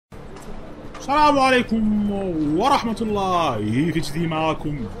السلام عليكم ورحمة الله. في جديد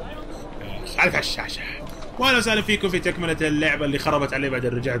معاكم خلف الشاشة، واهلا وسهلا فيكم في تكملة اللعبة اللي خربت علي بعد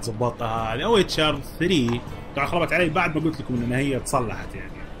رجعت ظبطتها، ويتشر 3. طبعا خربت علي بعد ما قلت لكم ان هي تصلحت،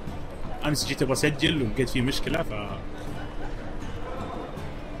 يعني امس جيت ابغى اسجل ولقيت فيه مشكلة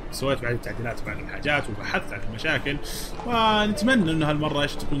سويت بعد التعديلات بعد الحاجات وبحثت عن المشاكل، ونتمنى انه هالمرة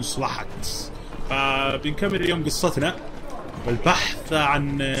ايش تكون صلحت. فبنكمل اليوم قصتنا والبحث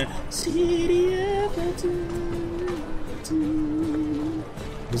عن سيريا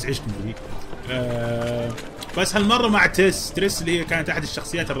بزعجكم ذي. بس هالمرة مع تريس اللي هي كانت أحد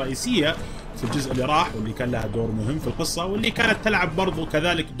الشخصيات الرئيسية في الجزء اللي راح، واللي كان لها دور مهم في القصة، واللي كانت تلعب برضو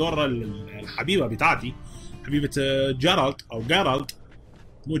كذلك دور الحبيبة بتاعتي، حبيبة جيرالد أو جيرالد،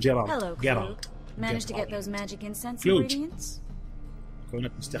 مو جيرالد، جيرالد. Managed to get those magic incense Flute. ingredients?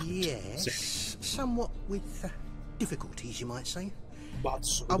 كونت مستخدم Yes, somewhat with difficulties, you might say. بعض I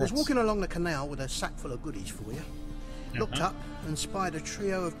الصعوبات. was walking along the canal with a sack full of goodies for you. Looked up and spied a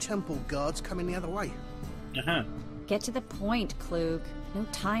trio of temple guards coming the other way. Get to the point, Klug. No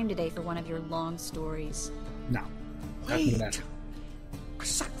time today for one of your long stories. نعم. Wait! A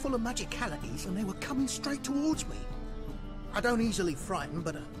sack full of magicalities and they were coming straight towards me. I don't easily frighten,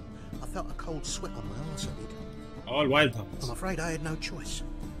 but I felt a cold sweat on my arse, I did. Oh, الوايلد هارت. I'm afraid I had no choice.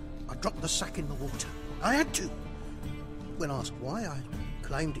 I dropped the sack in the water. I had to. When asked why, I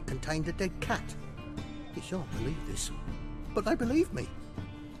claimed it contained a dead cat. You shan't believe this, but they believed me.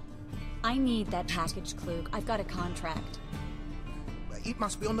 I need that package, Klug. I've got a contract. It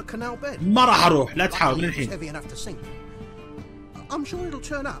must be on the canal bed. ما راح أروح، لا تحاول من It's الحين. heavy enough to sink. I'm sure it'll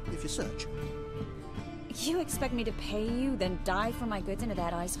turn up if you search. You expect me to pay you, then dive for my goods into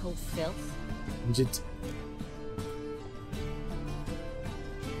that ice-cold filth? من جد.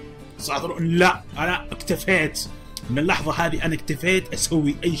 صادر لا، أنا اكتفيت من اللحظة هذه، أنا اكتفيت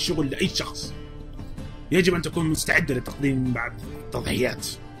أسوي أي شغل لأي شخص. يجب أن تكون مستعدة لتقديم بعض التضحيات.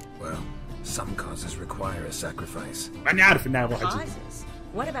 Well, some causes require a sacrifice. ماني عارف إنها روح أجي. Causes?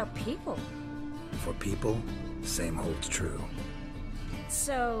 What about people? For people, same holds true.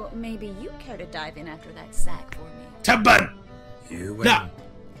 So maybe you care to dive in after that sack for me? تبا. You win. لا.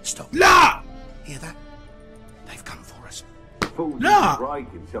 Stop. لا. Hear that? They've come for us. لا.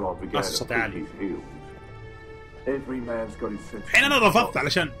 قصة علي. Every man's got his sense. الحين أنا رفضت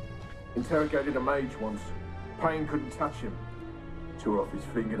علشان. Interrogated a mage once. Pain couldn't touch him. Tore off his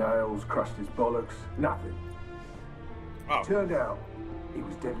fingernails, crushed his bollocks. Nothing. Oh. Turned out he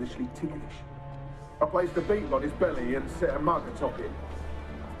was devilishly ticklish. I placed a beetle on his belly and set a mug atop it.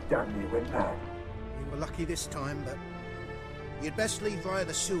 Damn near went mad. We were lucky this time, but you'd best leave via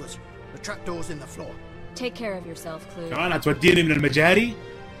the sewers. The trapdoor's in the floor. Take care of yourself, Klug. كمان هتوديني من المجاري؟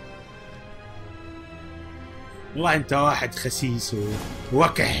 والله أنت واحد خسيس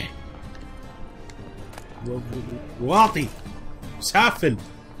ووكح واطي سافل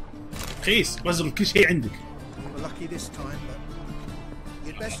خيس، بزرب كل شيء عندك. We were lucky this time, but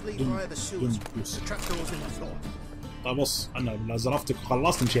you'd best leave via the sewers. The trapdoor's in the floor. طيب بص، أنا لما زرفتك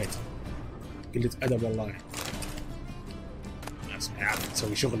وخلصت مشيت. قلة أدب والله. ناس ما يعرف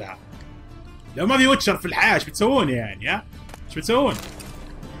تسوي شغلها. لو ما في ويتشر في الحياة ايش بتسوون يعني؟ ها؟ ايش بتسوون؟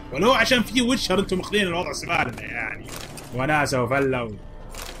 ولو عشان في ويتشر انتم ماخذين الوضع سبالنا يعني، وناسة وفلة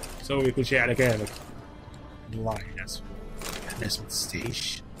وسوي كل شيء على كيفك. والله ناس ما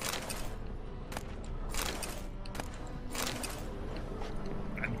تستحيش.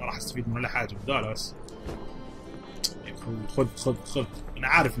 يعني ما راح استفيد من ولا حاجة بدالة بس. خذ. انا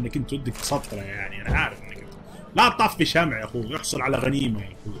عارف انك انت ودك تسطره، يعني انا عارف انك انت لا تطفي شمع يا اخوي، يحصل على غنيمة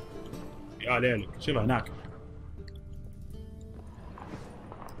يا اخوي. يا ليلك شوفها هناك.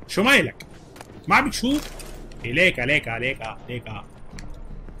 شو مايلك؟ ما بتشوف؟ ليك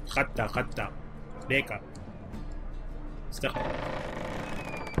خدتها ليك استخدم.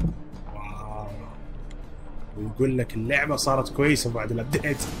 واو. ويقول لك اللعبة صارت كويسة بعد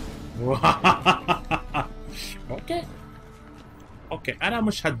الابديت. اوكي انا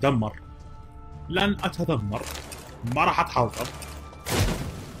مش هتدمر، لن اتدمر، ما راح اتحوطم.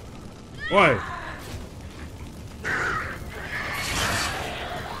 واي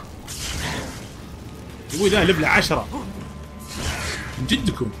ابوي ده ليفل 10 من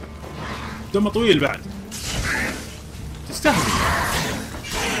جدكم، دمه طويل بعد تستهبل.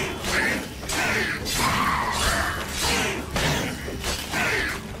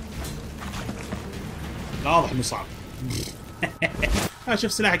 لا واضح انه صعب.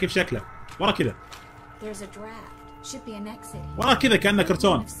 شوف سلاحي كيف شكله ورا كذا، ورا كذا كأنه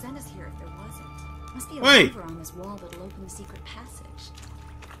كرتون. وي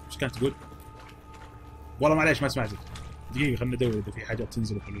ايش كانت تقول؟ والله معليش ما سمعتك. دقيقة خلنا ندور إذا في حاجات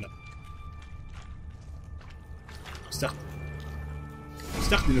تنزل ولا لا.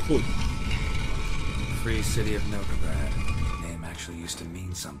 استخدم الكود. Free city of Novigrad. Name actually used to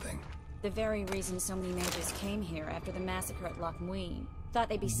mean something. The very reason so many mages came here after the massacre at Loch Muin. Thought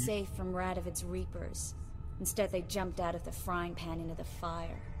they'd be safe from Radovid's reapers. Instead, they jumped out of the frying pan into the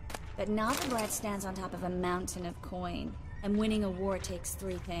fire. But Novigrad stands on top of a mountain of coin, and winning a war takes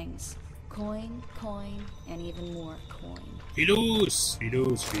 3 things. Coin, coin, and even more coin. فلوس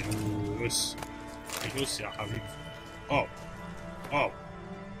فلوس فلوس فلوس يا حبيبي. اوه اوه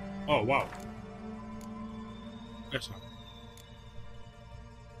اوه واو. ايش هذا؟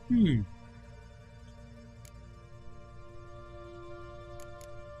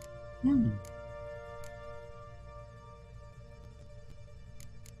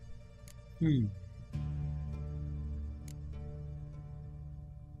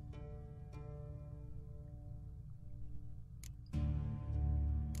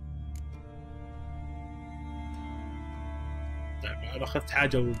 طيب انا اخذت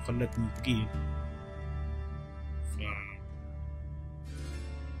حاجه وخلتني ثقيل.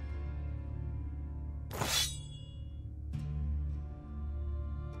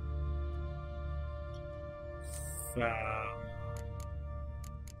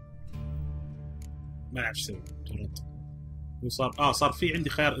 ما اعرف ايش اسوي. تورنت وصار صار في عندي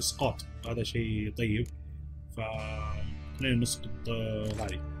خيار اسقاط، هذا شيء طيب. خلينا نسقط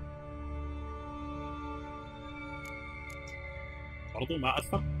هذه برضو ما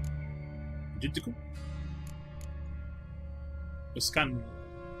اثر جدكم، بس كان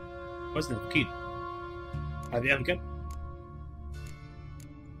وزنه ثقيل. هذه اثقل.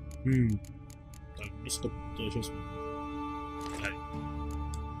 طيب نسقط شو اسمه هذه.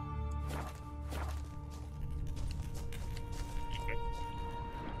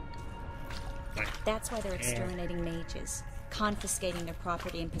 That's why they're exterminating mages, confiscating their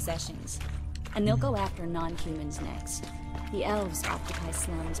property and possessions. And they'll go after non-humans next. The elves occupy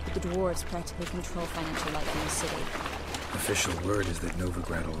slums, but the dwarves practically control financial life in the city. Official word is that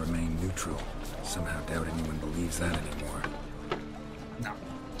Novigrad will remain neutral. Somehow doubt anyone believes that anymore. No.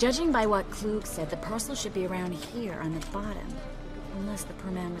 Judging by what Klug said, the parcel should be around here on the bottom. Unless the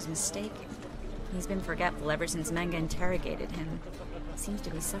poor man was mistaken. He's been forgetful ever since Manga interrogated him. Seems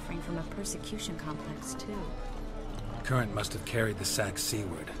to be suffering from a persecution complex, too. Current must have carried the sack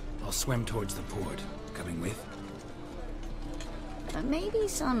seaward. I'll swim towards the port. Coming with? Maybe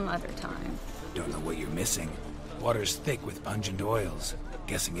some other time. Don't know what you're missing. Water's thick with pungent oils.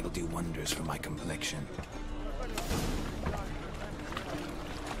 Guessing it'll do wonders for my complexion.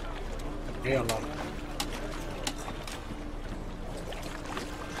 يا الله.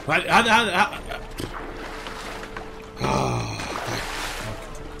 هذا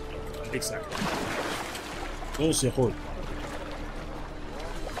خليك ساكت. طوس يا اخوي.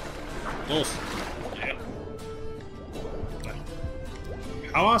 طوس.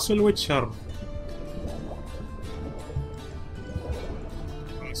 حواس الويتشر.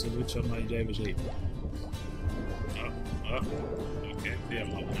 حواس الويتشر ما جايبه شيء. اوكي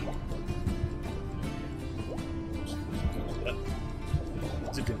يلا.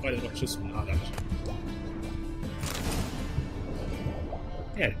 زين قاعد يروح شو اسمه هذا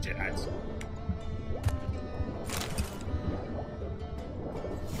يا رجال عاد.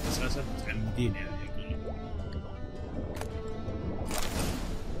 اساسا متعمدين يعني يقولون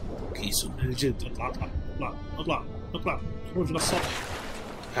كيس من الجلد. اطلع اطلع اطلع اطلع اطلع خروج للسطح.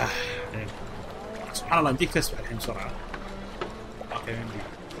 سبحان الله يمديك تسبح الحين بسرعه. اوكي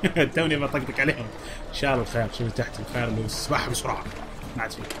يمدي. توني بطقطق عليهم. شال الخير. شوف تحت الخير اللي هو السباحه بسرعه ما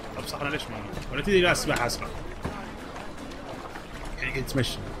عاد فيه. طب صح انا ليش ما ولا تدري لا السباحه اسرع يعني قاعد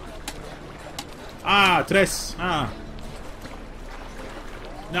يتمشى. تريس.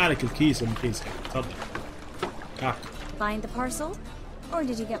 نالك الكيس والكيس. تفضل. Find the parcel? Or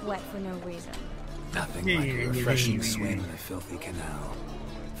did you get wet for no reason? Nothing like a refreshing swim in a filthy canal.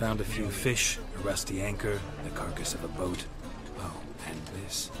 Found a few fish, a rusty anchor, the carcass of a boat. Oh, and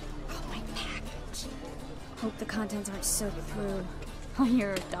this. Oh, my package. Hope the contents aren't soaked through. Oh,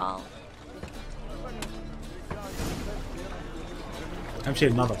 you're a doll. I'm sure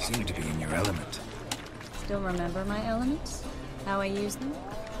another. Seem to be in your element. Still remember my elements? How I use them?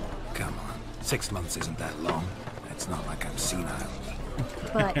 Come on. 6 months isn't that long. It's not like I'm senile.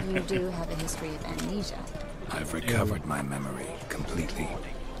 But you do have a history of amnesia. I've recovered my memory completely.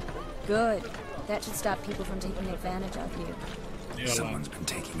 Good. That should stop people from taking advantage of you. Someone's been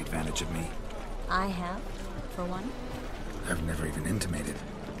taking advantage of me. I have, for one. I've never even intimated.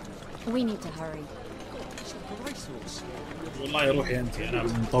 We need to hurry. والله يا روحي انت انا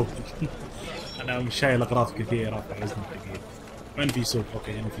مطول. انا مش شايل اغراض كثيره في وزن ثقيل. وين في سوق؟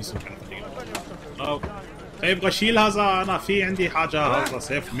 اوكي هنا في سوق على الطريق. يبغى شيل هذا. انا في عندي حاجه هذا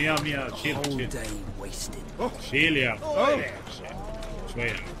سيف 100 شيل شيل يا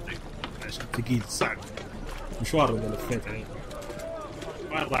شويه عشان ثقيل صعب مشوار اللي لفيت عليه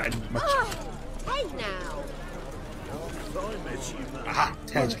ما يرضى عندي ماتش.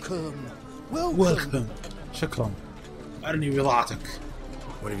 تاجك ويلكم شكرا ارني بضاعتك.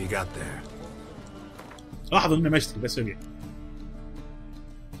 What have you got there? لاحظ اني ما اشتري بس ابيع.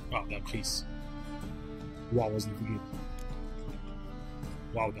 واو ده رخيص. واو وزنه ثقيل.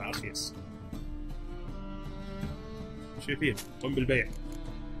 واو ده رخيص. شو فيه؟ قم بالبيع.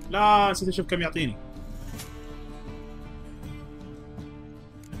 لا نسيت اشوف كم يعطيني.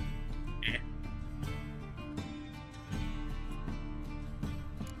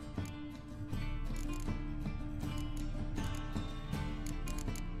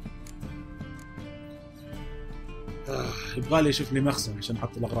 يبغالي اشوف لي مخزن عشان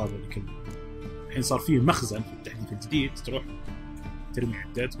احط الاغراض اللي كلها. الحين صار فيه مخزن في التحديث الجديد تروح ترمي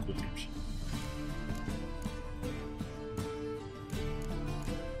عدتك وتمشي.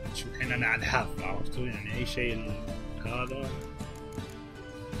 شوف الحين انا على الحاف عرفتوا يعني اي شيء هذا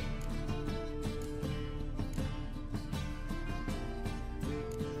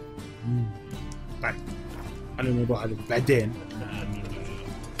طيب خلي الموضوع هذا بعدين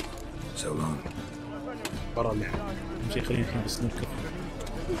So long. برا اللعب. شيء خلينا الحين بس نركض.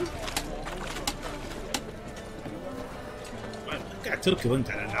 قاعد تركض انت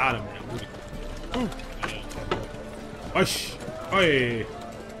على العالم يا ابوي. وش اي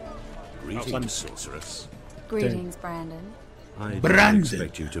Greetings, sorceress. Greetings, Brandon. I didn't Brandon.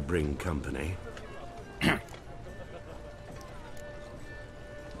 expect you to bring company.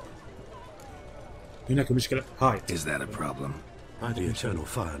 هناك مشكلة. هاي. Is that a problem? By the eternal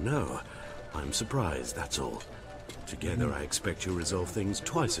fire, no. I'm surprised, that's all. Together, I expect you resolve things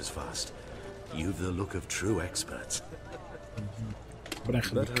twice as fast. You've the look of true experts. But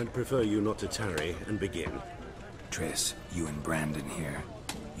I'd prefer you not to tarry and begin. Triss, you and Brandon here.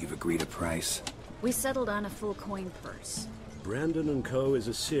 You've agreed a price? We settled on a full coin purse. Brandon & Co. is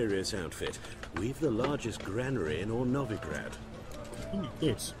a serious outfit. We've the largest granary in all Novigrad.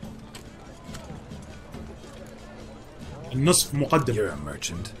 كويس. النصف مقدم. You're a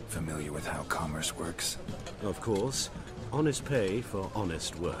merchant, familiar with how commerce works. Of course, honest pay for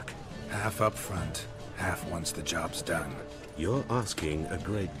honest work. Half up front, half once the job's done. You're asking a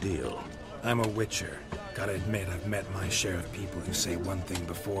great deal. I'm a witcher. Gotta admit, I've met my share of people who say one thing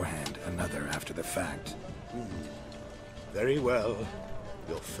beforehand, another after the fact. Very well.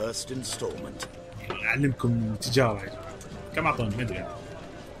 Your first installment. أعلمكم تجارة. كم أعطوني ما أدري.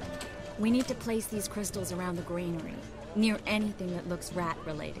 We need to place these crystals around the granary, near anything that looks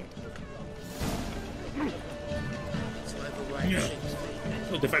rat-related.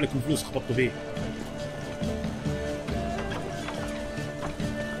 دفع لكم فلوس خبطوا فيه.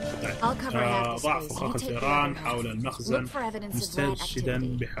 ضعف فخاخ الفيران حول المخزن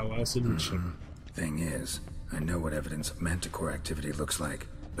مستشهدا بحواسل ويتشر. Thing is, I know what evidence of manticore activity looks like,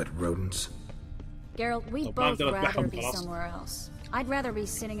 but rodents? Geralt, we'd both rather be somewhere else. I'd rather be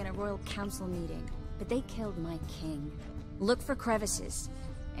sitting in a royal council meeting, but they killed my king. Look for crevices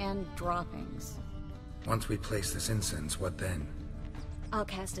and droppings. Once we place this incense, what then?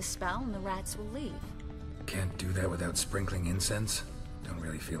 I'll cast a spell and the rats will leave. Can't do that without sprinkling incense? Don't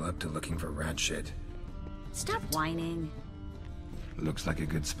really feel up to looking for rat shit. Stop whining. Looks like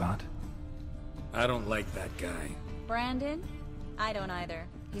a good spot. I don't like that guy. Brandon? I don't either.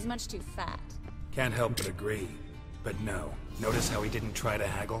 He's much too fat. Can't help but agree. But no. Notice how he didn't try to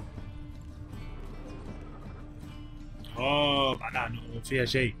haggle? معناه انه فيها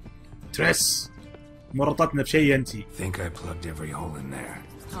شيء. تريس مرطتنا بشيء انتي. Think I plugged every hole in there.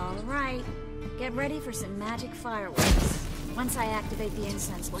 All right. Get ready for some magic fireworks. Once I activate the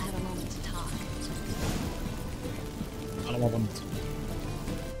incense, we'll have a moment to talk. أنا ما ظنيت.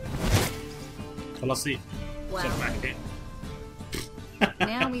 خلصي. صرت معك الحين.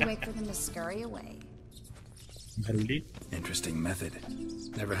 Now we wait for them to scurry away. مهرولين. Interesting method.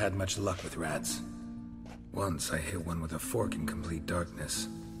 Never had much luck with rats. Once I hit one with a fork in complete darkness,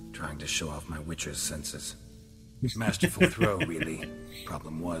 trying to show off my witcher's senses. Masterful throw, really.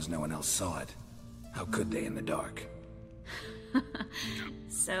 Problem was, no one else saw it. How could they in the dark?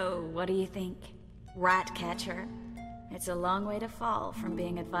 So, what do you think? Rat catcher? It's a long way to fall from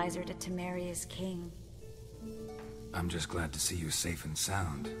being advisor to Temeria's king. I'm just glad to see you safe and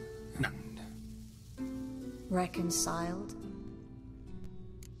sound. And... Reconciled?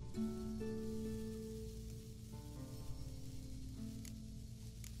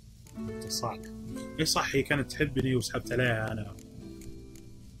 اتصال. اي صح هي كانت تحبني وسحبت عليها انا.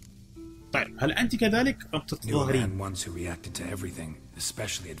 طيب هل أنت كذلك أم Knew a تتظاهرين؟ man once who reacted to everything,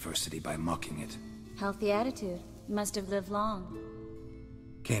 especially adversity, by mocking it. Healthy attitude. Must have lived long.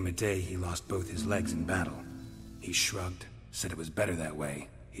 Came a day he lost both his legs in battle. He shrugged, said it was better that way.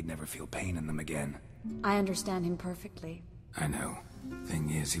 He'd never feel pain in them again. I understand him perfectly. I know. Thing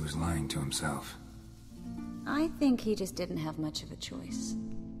is, he was lying to himself. I think he just didn't have much of a choice.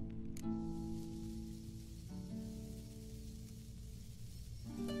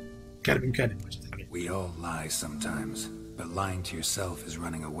 كان بإمكاني مواجهة الحقيقة. We all lie sometimes, but lying to yourself is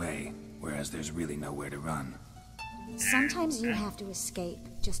running away, whereas there's really nowhere to run. Sometimes you have to escape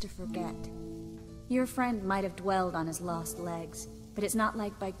just to forget. Your friend might have dwelled on his lost legs, but it's not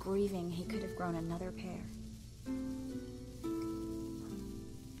like by grieving he could have grown another pair.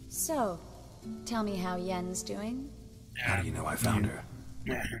 So, tell me how Yen's doing? How do you know I found her?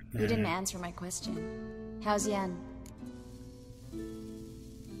 You didn't answer my question. How's Yen?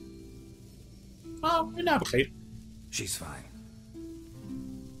 لا بخير. She's fine.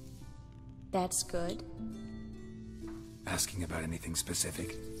 That's good. Asking about anything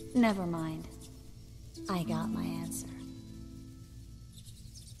specific? Never mind. I got my answer.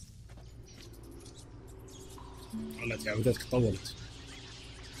 والله تعوداتك طولت.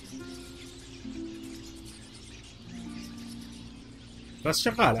 بس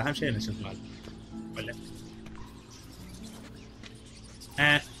شغال، أهم شيء إنه شغال. ولا؟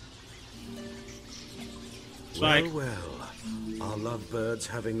 Well, well. Are lovebirds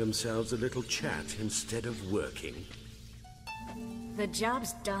having themselves a little chat instead of working? The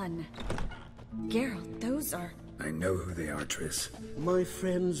job's done. Geralt, those are... I know who they are, Triss. My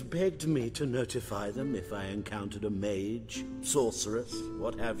friends begged me to notify them if I encountered a mage, sorceress,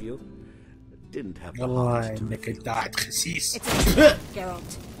 what have you. Didn't have the والله heart to إنك refuse. أنت واحد خسيس. It's a trap,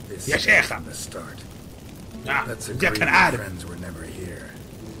 Geralt. This يا is شيخة. from the start. نعم. Let's agree جاك كان your عارف. friends were never here.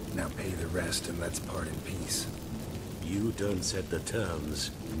 Now pay the rest and let's part in peace. You don't set the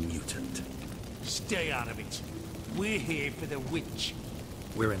terms, mutant. Stay out of it. We're here for the witch.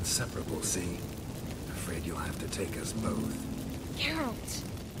 We're inseparable, see? Afraid you'll have to take us both. Geralt!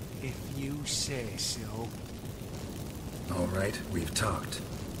 If you say so. All right, we've talked.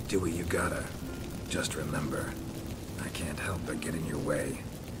 Do what you gotta. Just remember, I can't help but get in your way.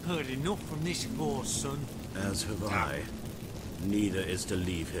 Heard enough from this force, son. As have I. Neither is to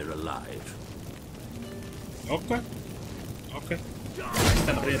leave here alive. اوكي اوكي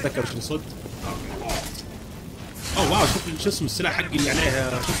استنى خليني اتذكر شو صد. اوه واو شوف شو اسمه السلاح حقي اللي عليه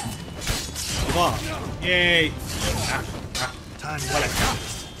شو اسمه اضاءة. ياي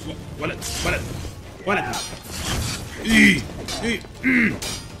ولد ولد ولد اي اي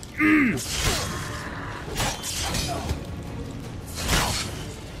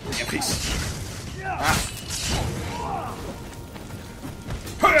يا خيس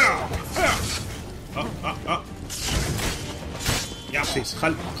يا خيس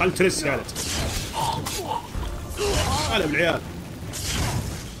خل ترس يا ولد. هلا بالعيال.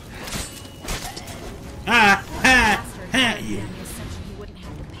 ها ها ها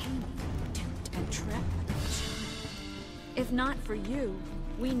If not for you,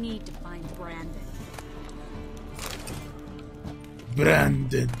 we need to find Brandon.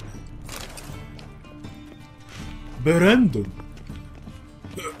 براندن براندن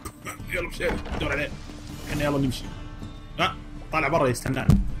يلا مشي دور عليه احنا يلا نمشي. طالع برا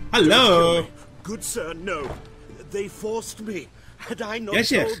يستنانا. هلو. Good sir, no. They forced me. Had I not يا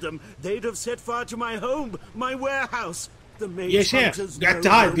شيخ. told them, they'd have set fire to my home, my warehouse. The mage يا شيخ hunters قاعد know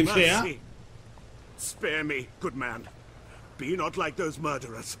تهايد no كل شيء ها. mercy. Spare me, good man. Be not like those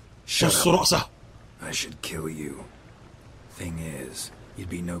murderers. شص رأسه. I should kill you. Thing is, you'd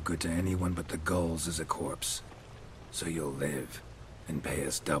be no good to anyone but the gulls as a corpse. So you'll live and pay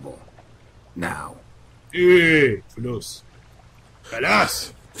us double. Now. ايه فلوس.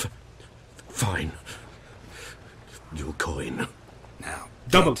 خلاص. Fine. Your coin. Now.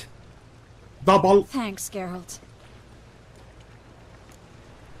 دبل. get. دبل. Thanks, Geralt.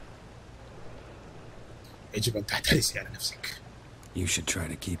 يجب أن تحترسي على نفسك. You should try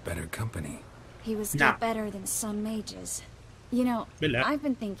to keep better company. He was Nah. still better than some mages. You know, بالله. I've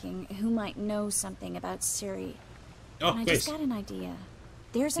been thinking who might know something about Ciri. And اوه I just كويس. got an idea.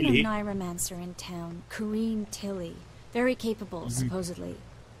 There's an Really? Oneiromancer in town, Corrine Tilly. Very capable, supposedly.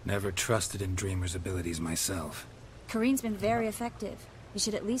 Never trusted in Dreamer's abilities myself. Corrine's been very effective. You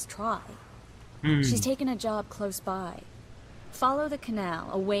should at least try. She's taken a job close by. Follow the canal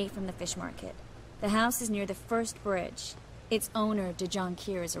away from the fish market. The house is near the first bridge. Its owner, DeJohn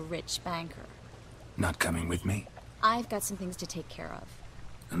Kier, is a rich banker. Not coming with me? I've got some things to take care of.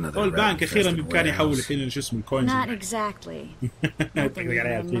 هو البنك اخيرا بامكانه يحول الحين شو اسمه الكوينز. Not exactly. Nothing even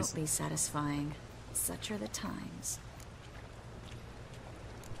remotely satisfying. Such are the times.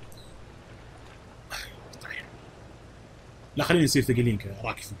 لا خلينا نصير ثقيلين كذا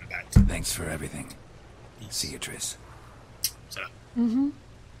راكفين مع بعض. Thanks for everything. See you, Triss. سلام.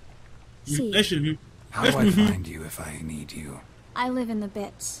 See. ايش How do I find you if I need you? I live in the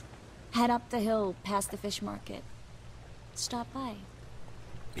bits. Head up the hill past the fish market. Stop by.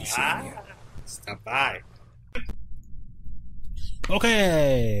 Be seeing you. ستوب باي.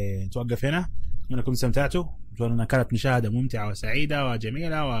 اوكي نتوقف هنا. اتمنى انكم استمتعتوا. اتمنى انها كانت مشاهده ممتعه وسعيده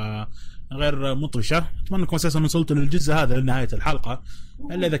وجميله وغير مطرشه. اتمنى انكم اساسا وصلتوا للجزء هذا لنهايه الحلقه،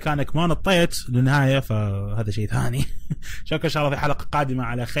 الا اذا كانك ما نطيت للنهايه فهذا شيء ثاني. شكرا ان شاء الله في حلقه قادمه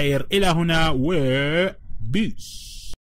على خير. الى هنا وبيس.